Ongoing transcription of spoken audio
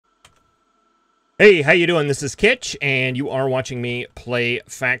Hey, how you doing? This is Kitch, and you are watching me play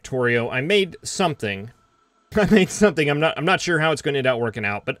Factorio. I made something. I'm not sure how it's going to end up working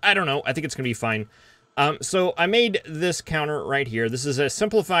out, but I don't know. I think it's going to be fine. So I made this counter right here. This is a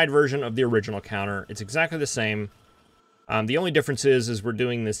simplified version of the original counter. It's exactly the same. The only difference is we're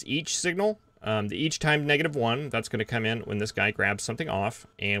doing this each signal. The each time -1, that's going to come in when this guy grabs something off.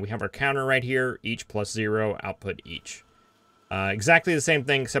 And we have our counter right here, each plus 0, output each. Exactly the same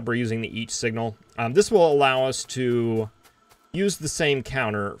thing, except we're using the each signal. This will allow us to use the same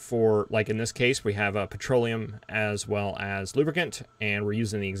counter for, like in this case, we have petroleum as well as lubricant, and we're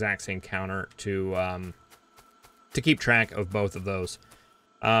using the exact same counter to keep track of both of those.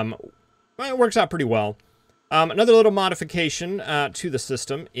 Well, it works out pretty well. Another little modification to the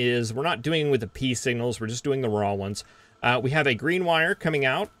system is we're not doing with the P signals, we're just doing the raw ones. We have a green wire coming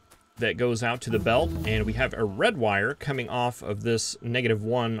out that goes out to the belt, and we have a red wire coming off of this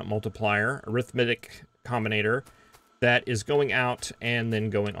 -1 multiplier arithmetic combinator that is going out and then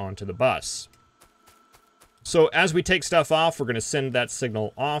going on to the bus. So as we take stuff off, we're going to send that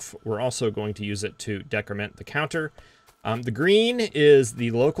signal off. We're also going to use it to decrement the counter. The green is the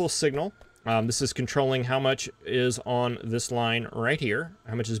local signal. This is controlling how much is on this line right here,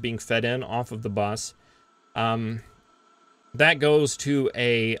 how much is being fed in off of the bus. That goes to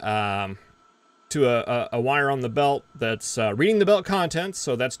a wire on the belt that's reading the belt contents,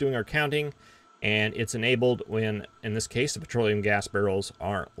 so that's doing our counting, and it's enabled when, in this case, the petroleum gas barrels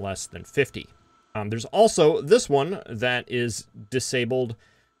are less than 50. There's also this one that is disabled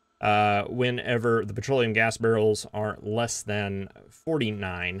whenever the petroleum gas barrels are less than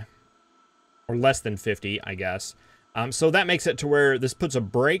 49, or less than 50, I guess. So that makes it to where this puts a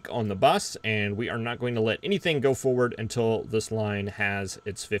brake on the bus, and we are not going to let anything go forward until this line has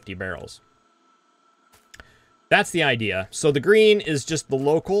its 50 barrels. That's the idea. So the green is just the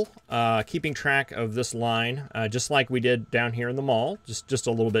local, keeping track of this line, just like we did down here in the mall, just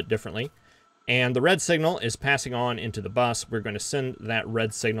a little bit differently. And the red signal is passing on into the bus. We're going to send that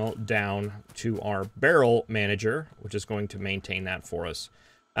red signal down to our barrel manager, which is going to maintain that for us.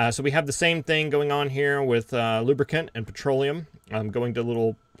 So we have the same thing going on here with lubricant and petroleum, going to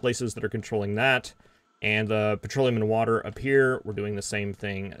little places that are controlling that. And the petroleum and water up here, we're doing the same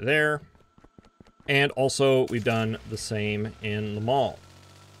thing there. And also, we've done the same in the mall.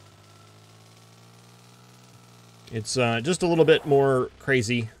 It's just a little bit more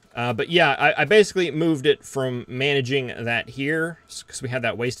crazy. But yeah, I basically moved it from managing that here, because we had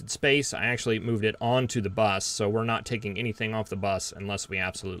that wasted space. I actually moved it onto the bus, so we're not taking anything off the bus unless we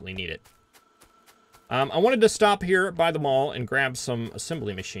absolutely need it. I wanted to stop here by the mall and grab some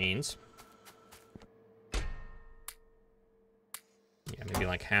assembly machines. Yeah, maybe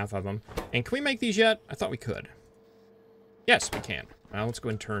like half of them. And can we make these yet? I thought we could. Yes, we can. Well, let's go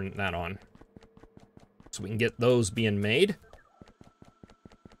and turn that on, so we can get those being made.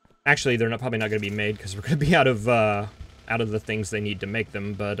 Actually, they're probably not going to be made because we're going to be out of the things they need to make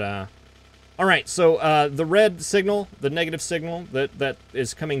them. But all right, so the red signal, the negative signal that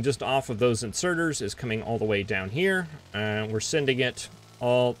is coming just off of those inserters is coming all the way down here, and we're sending it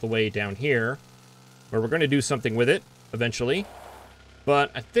all the way down here, where we're going to do something with it eventually.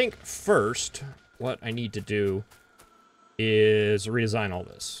 But I think first, what I need to do is redesign all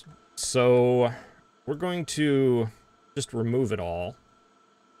this. So we're going to just remove it all.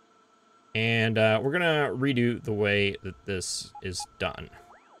 And we're going to redo the way that this is done.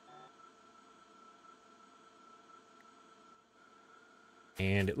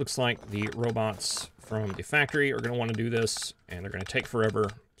 And it looks like the robots from the factory are going to want to do this, and they're going to take forever.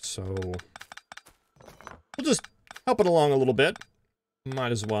 So we'll just help it along a little bit.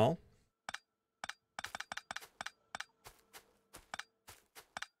 Might as well.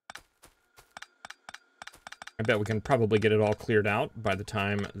 I bet we can probably get it all cleared out by the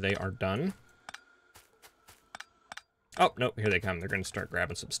time they are done. Oh, no, here they come. They're going to start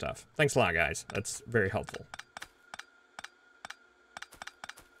grabbing some stuff. Thanks a lot, guys. That's very helpful.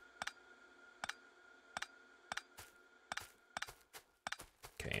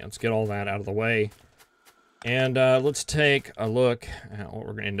 Okay, let's get all that out of the way. And let's take a look at what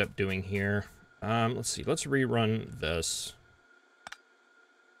we're going to end up doing here. Let's see. Let's rerun this.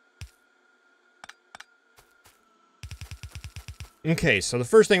 Okay, so the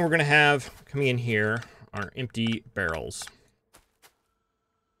first thing we're going to have coming in here are empty barrels.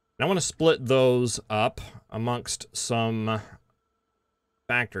 And I want to split those up amongst some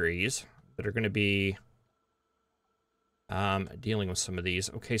factories that are going to be dealing with some of these.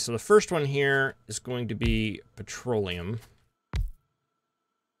 Okay, so the first one here is going to be petroleum.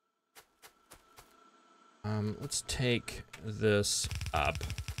 Let's take this up.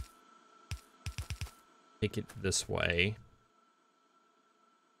 take it this way.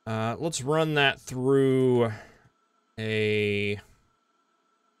 Let's run that through a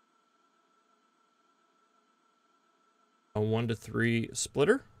 1 to 3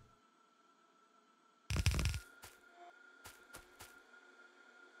 splitter.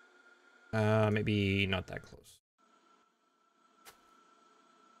 Maybe not that close.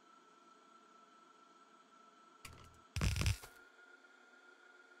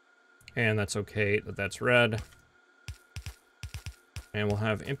 And that's okay that that's red. And we'll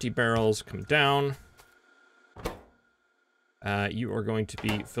have empty barrels come down. You are going to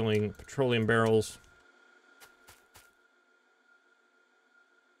be filling petroleum barrels.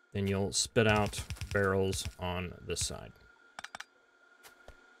 Then you'll spit out barrels on this side.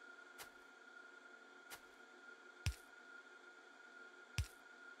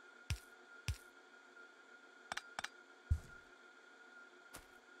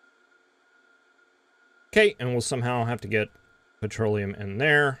 Okay, and we'll somehow have to get petroleum in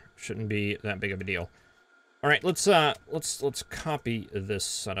there. Shouldn't be that big of a deal. All right, let's copy this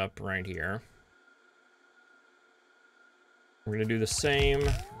setup right here. We're gonna do the same.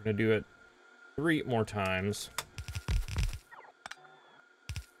 We're gonna do it 3 more times.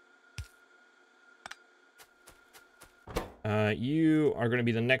 You are gonna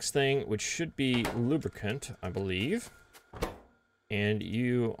be the next thing, which should be lubricant, I believe. And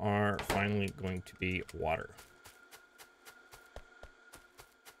you are finally going to be water.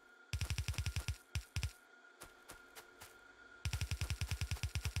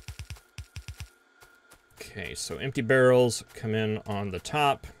 Okay, so empty barrels come in on the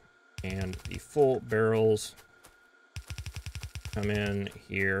top, and the full barrels come in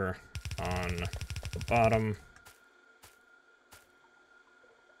here on the bottom.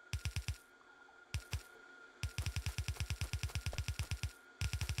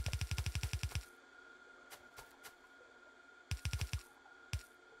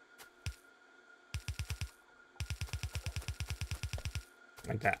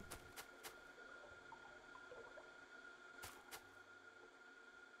 Like that.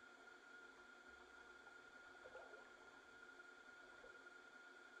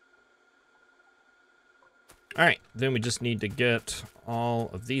 All right, then we just need to get all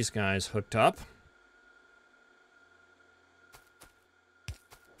of these guys hooked up.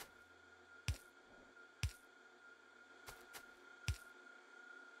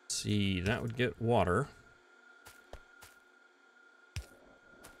 Let's see, that would get water.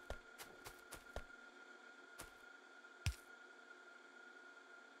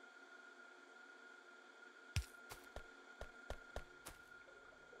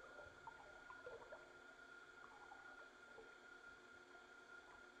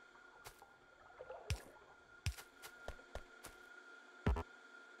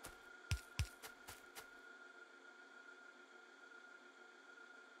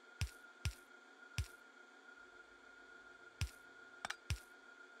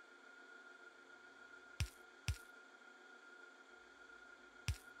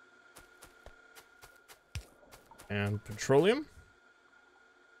 And petroleum.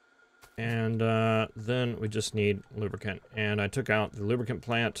 And then we just need lubricant. And I took out the lubricant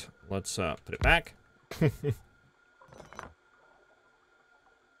plant. Let's put it back.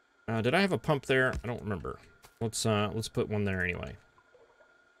 Did I have a pump there? I don't remember. Let's put one there anyway.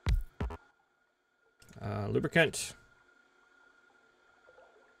 Lubricant.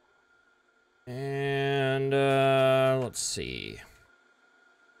 And let's see.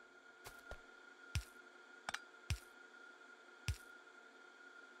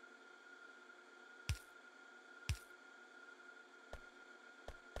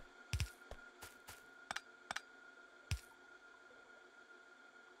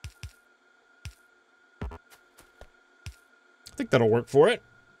 I think that'll work for it.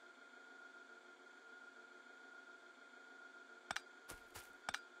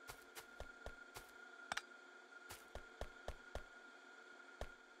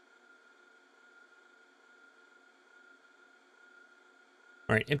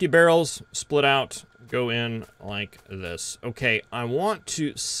 All right, empty barrels, split out, go in like this. Okay, I want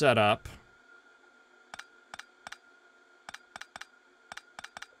to set up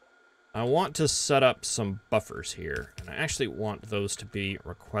some buffers here, and I actually want those to be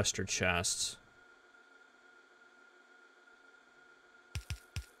requester chests.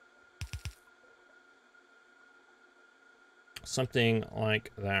 Something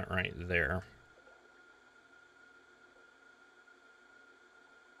like that right there.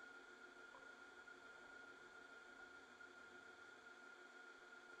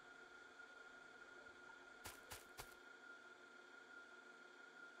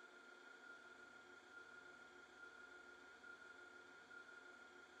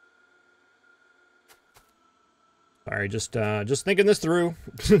 Sorry, just thinking this through.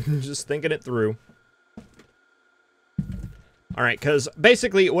 Just thinking it through. All right, because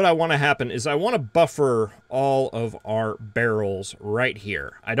basically what I want to happen is I want to buffer all of our barrels right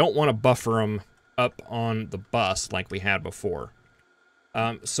here. I don't want to buffer them up on the bus like we had before.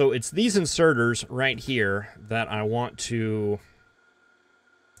 So it's these inserters right here that I want to...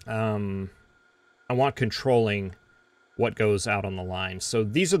 I want controlling what goes out on the line. So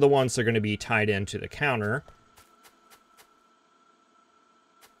these are the ones that are going to be tied into the counter.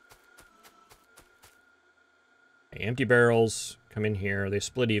 Empty barrels come in here. They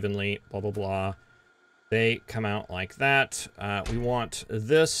split evenly, blah, blah, blah. They come out like that. We want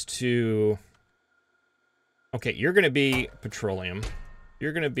this to... Okay, you're going to be petroleum.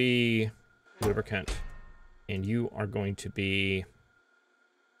 You're going to be lubricant. And you are going to be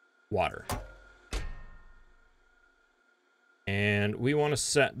water. And we want to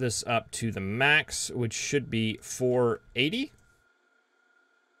set this up to the max, which should be 480.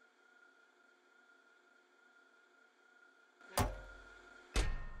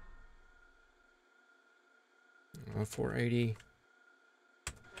 480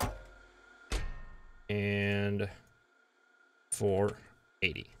 and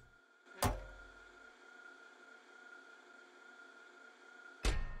 480.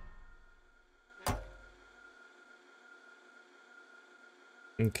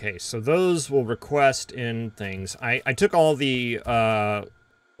 Okay, so those will request in things. I took all the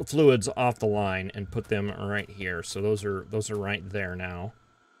fluids off the line and put them right here. So those are right there now.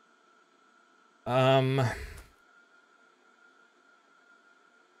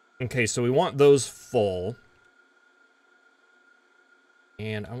 Okay, so we want those full.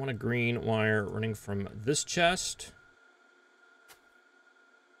 And I want a green wire running from this chest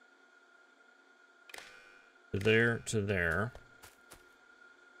to there to there.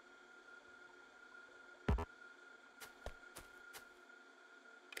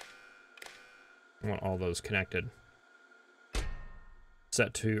 I want all those connected.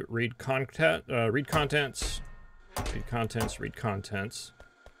 Set to read content, read contents, read contents, read contents.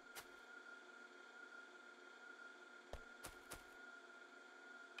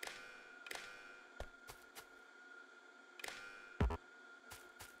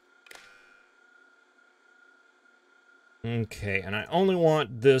 Okay, and I only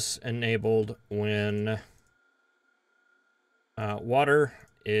want this enabled when water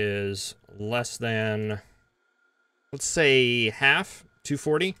is less than, let's say, half,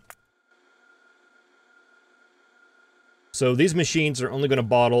 240. So these machines are only going to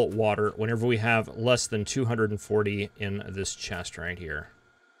bottle water whenever we have less than 240 in this chest right here.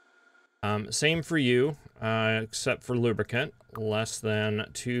 Same for you, except for lubricant, less than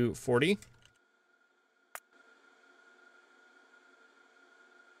 240.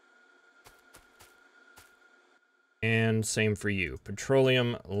 And same for you.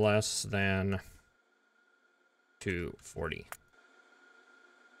 Petroleum less than 240.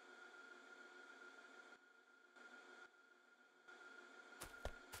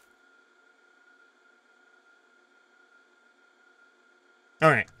 All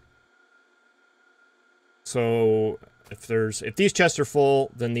right. So if these chests are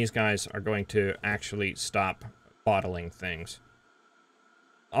full, then these guys are going to actually stop bottling things.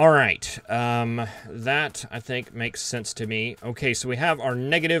 All right, that, I think, makes sense to me. Okay, so we have our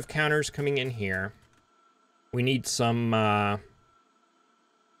negative counters coming in here. We need some,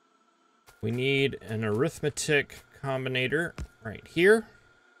 we need an arithmetic combinator right here.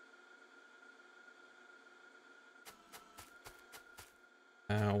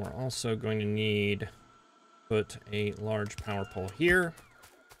 We're also going to need, put a large power pole here.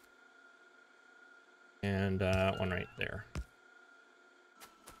 And one right there.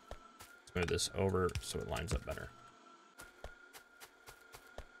 Move this over so it lines up better.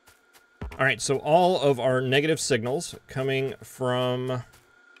 All right, so all of our negative signals coming from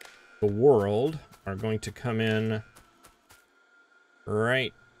the world are going to come in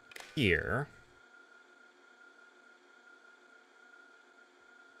right here.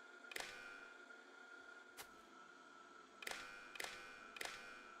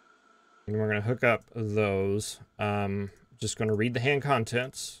 And we're going to hook up those. Just going to read the hand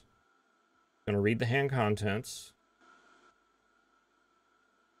contents. Going to read the hand contents.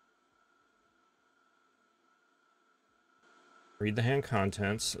 Read the hand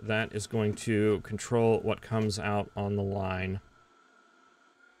contents. That is going to control what comes out on the line.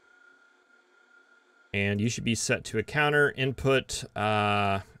 And you should be set to a counter input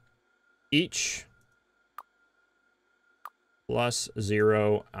each plus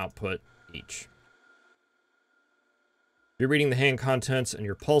 0 output each. You're reading the hand contents and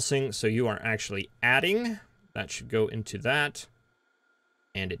you're pulsing, so you are actually adding That should go into that.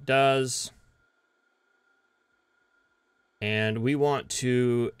 And it does. And we want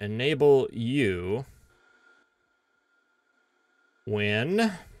to enable you when...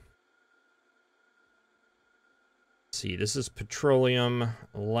 Let's see, this is petroleum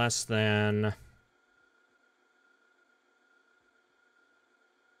less than...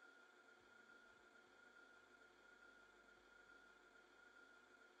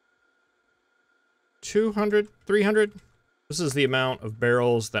 $200, $300. This is the amount of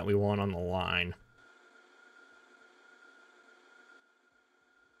barrels that we want on the line.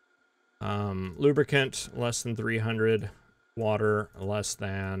 Lubricant less than 300. Water less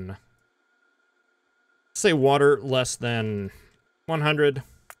than... say water less than 100.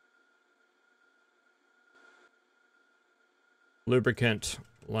 Lubricant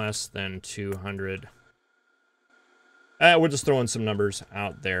less than 200. We're just throwing some numbers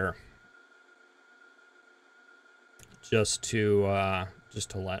out there. Just to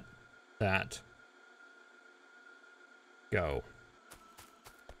let that go.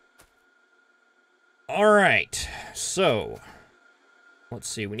 All right, so let's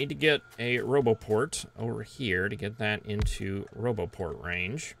see. We need to get a RoboPort over here to get that into RoboPort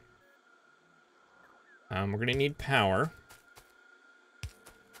range. We're gonna need power.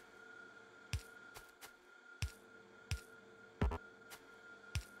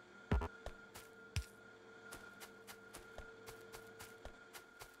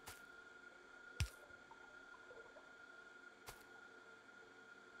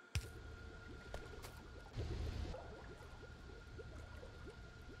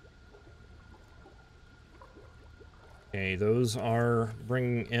 Okay, those are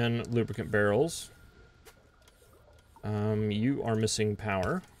bringing in lubricant barrels. You are missing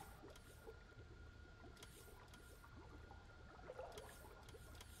power.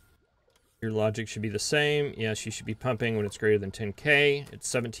 Your logic should be the same. Yes, you should be pumping when it's greater than 10K. It's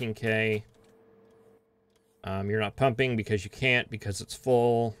 17K. You're not pumping because you can't, because it's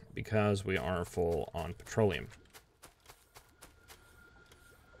full, because we are full on petroleum.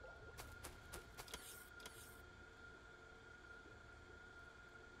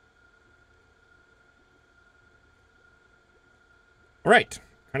 All right,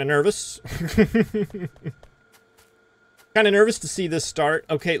 kind of nervous. Kind of nervous to see this start.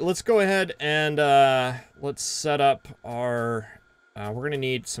 Okay, let's go ahead and let's set up our... we're going to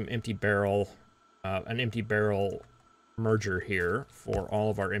need some empty barrel, an empty barrel merger here for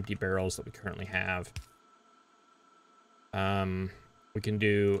all of our empty barrels that we currently have. We can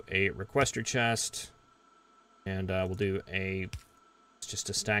do a requester chest, and we'll do just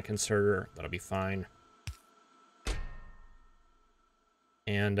a stack inserter. That'll be fine.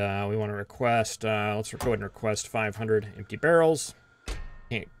 And we want to request, let's go ahead and request 500 empty barrels.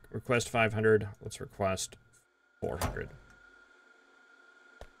 Can't request 500, let's request 400.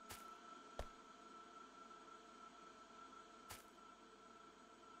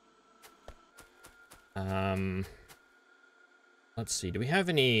 Let's see, do we have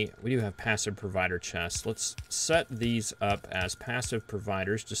any, we do have passive provider chests. Let's set these up as passive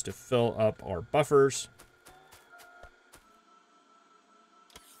providers just to fill up our buffers.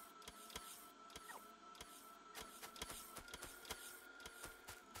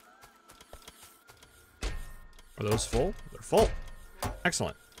 Are those full? They're full.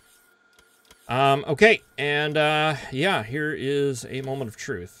 Excellent. Okay, and yeah, here is a moment of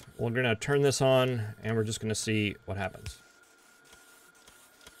truth. We're gonna turn this on, and we're just gonna see what happens.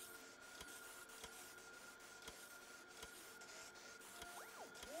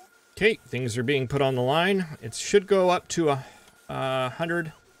 Okay, things are being put on the line. It should go up to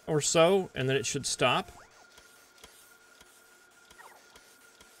 100 or so, and then it should stop.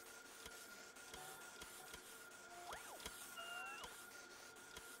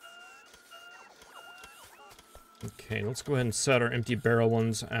 Okay, let's go ahead and set our empty barrel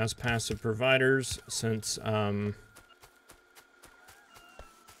ones as passive providers, since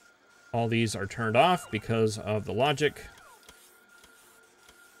all these are turned off because of the logic.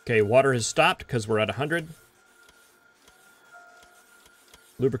 Okay, water has stopped because we're at 100.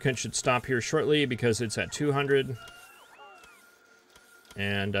 Lubricant should stop here shortly because it's at 200.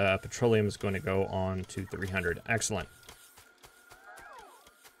 And petroleum is going to go on to 300. Excellent.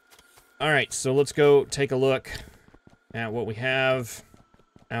 All right, so let's go take a look at what we have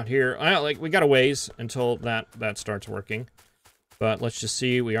out here. We got a ways until that starts working. But let's just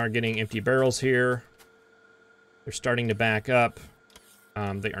see, we are getting empty barrels here. They're starting to back up.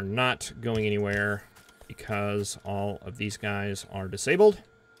 They are not going anywhere because all of these guys are disabled.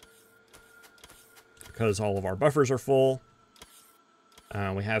 Because all of our buffers are full.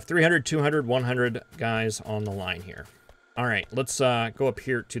 We have 300, 200, 100 guys on the line here. All right, let's go up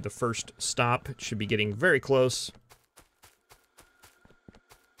here to the first stop. It should be getting very close.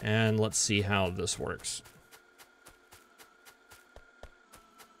 And let's see how this works.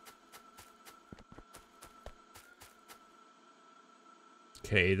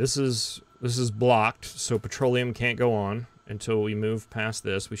 Okay, this is blocked, so petroleum can't go on until we move past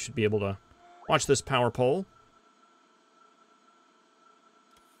this. We should be able to watch this power pole.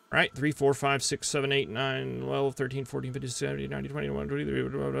 All right, 3, 4, 5, 6, 7, 8, 9, 12, 13, 14, 15, 17, 19, 20, 21, 22,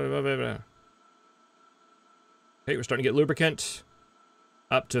 blah, blah, blah, blah, blah. Okay, we're starting to get lubricant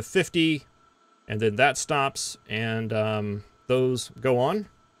up to 50, and then that stops, and those go on.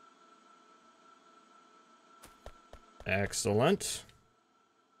 Excellent.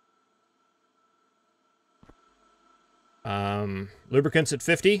 Lubricant's at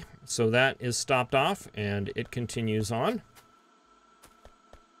 50, so that is stopped off, and it continues on.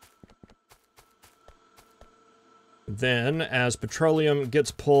 Then, as petroleum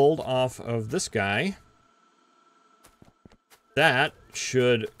gets pulled off of this guy, that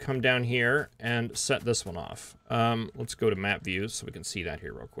should come down here and set this one off. Let's go to map views so we can see that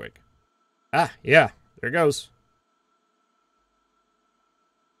here real quick. Ah, yeah, there it goes.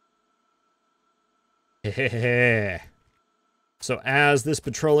 So as this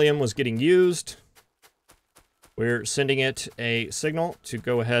petroleum was getting used, we're sending it a signal to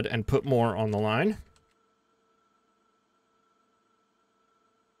go ahead and put more on the line.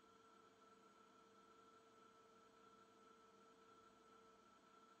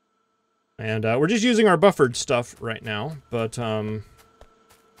 And we're just using our buffered stuff right now, but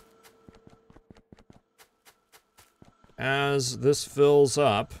as this fills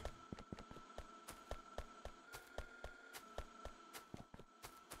up,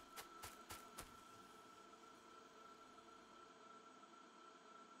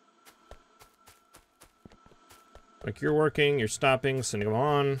 like you're working, you're stopping, sending them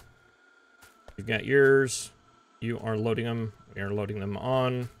on. You've got yours. You are loading them. We are loading them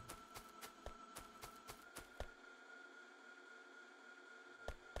on.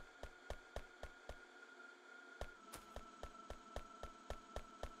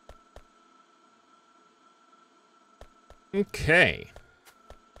 Okay.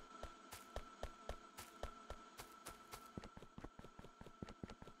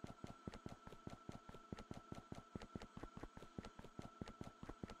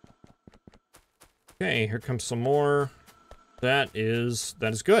 Okay, here comes some more. That is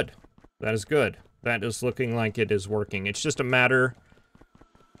good. That is good. That is looking like it is working. It's just a matter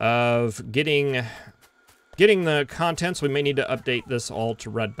of getting the contents. We may need to update this all to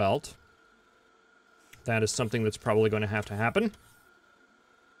red belt. That is something that's probably going to happen.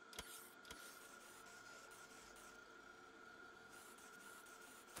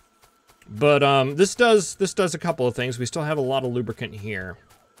 But this does a couple of things. We still have a lot of lubricant here.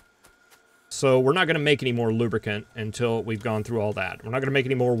 So we're not going to make any more lubricant until we've gone through all that. We're not going to make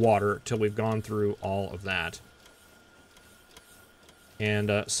any more water until we've gone through all of that.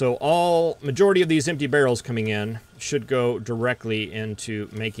 And so majority of these empty barrels coming in should go directly into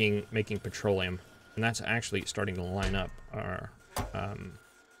making petroleum. And that's actually starting to line up, or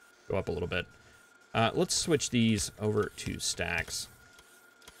go up a little bit. Let's switch these over to stacks.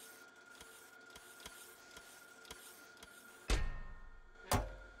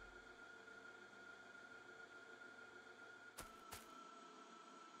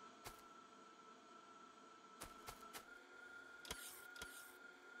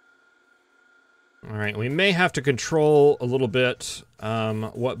 All right, we may have to control a little bit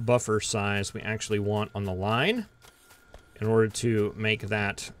what buffer size we actually want on the line in order to make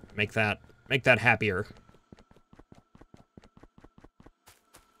that happier.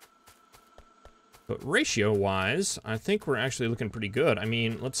 But ratio-wise, I think we're actually looking pretty good. I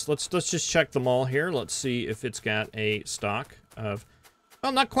mean, let's just check them all here. Let's see if it's got a stock of,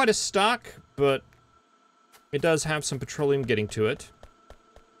 well, not quite a stock, but it does have some petroleum getting to it.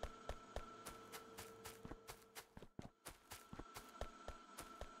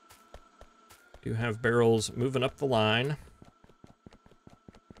 Do have barrels moving up the line.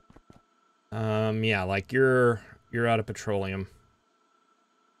 Yeah, like you're out of petroleum.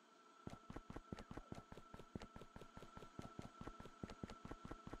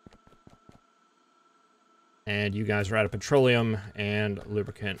 And you guys are out of petroleum, and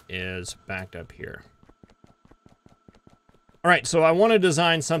lubricant is backed up here. All right, so I want to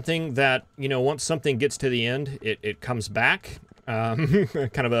design something that, you know, once something gets to the end, it comes back.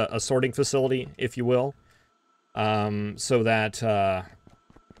 Kind of a sorting facility, if you will. So that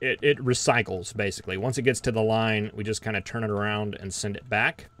it recycles, basically. Once it gets to the line, we just kind of turn it around and send it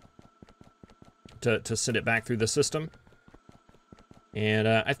back to send it back through the system. And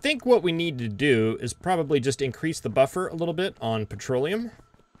I think what we need to do is probably just increase the buffer a little bit on petroleum,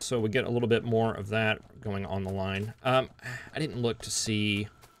 so we get a little bit more of that going on the line. I didn't look to see.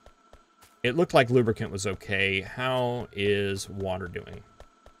 It looked like lubricant was okay. How is water doing?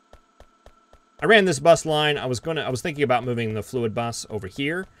 I ran this bus line. I was thinking about moving the fluid bus over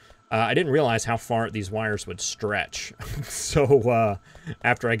here. I didn't realize how far these wires would stretch. So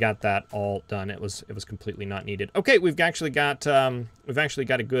after I got that all done, it was completely not needed. Okay, we've actually got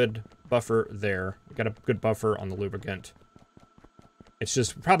a good buffer there. We've got a good buffer on the lubricant. It's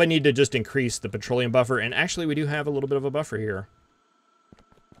just we probably need to just increase the petroleum buffer, and actually we do have a little bit of a buffer here.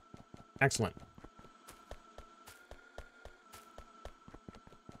 Excellent.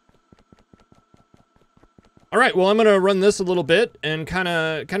 All right, well, I'm going to run this a little bit and kind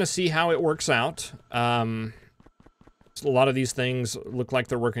of see how it works out. A lot of these things look like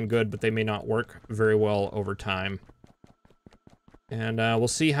they're working good, but they may not work very well over time. And we'll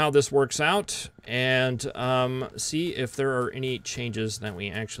see how this works out and see if there are any changes that we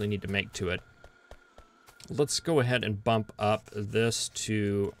actually need to make to it. Let's go ahead and bump up this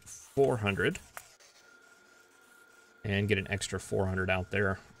to 400 and get an extra 400 out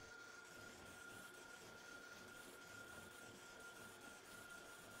there.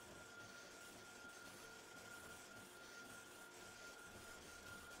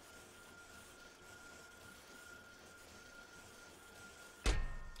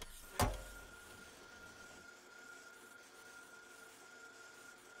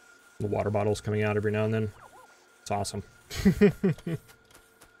 The water bottle's coming out every now and then. It's awesome.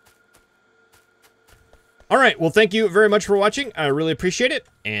 All right, well, thank you very much for watching. I really appreciate it,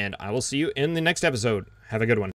 and I will see you in the next episode. Have a good one.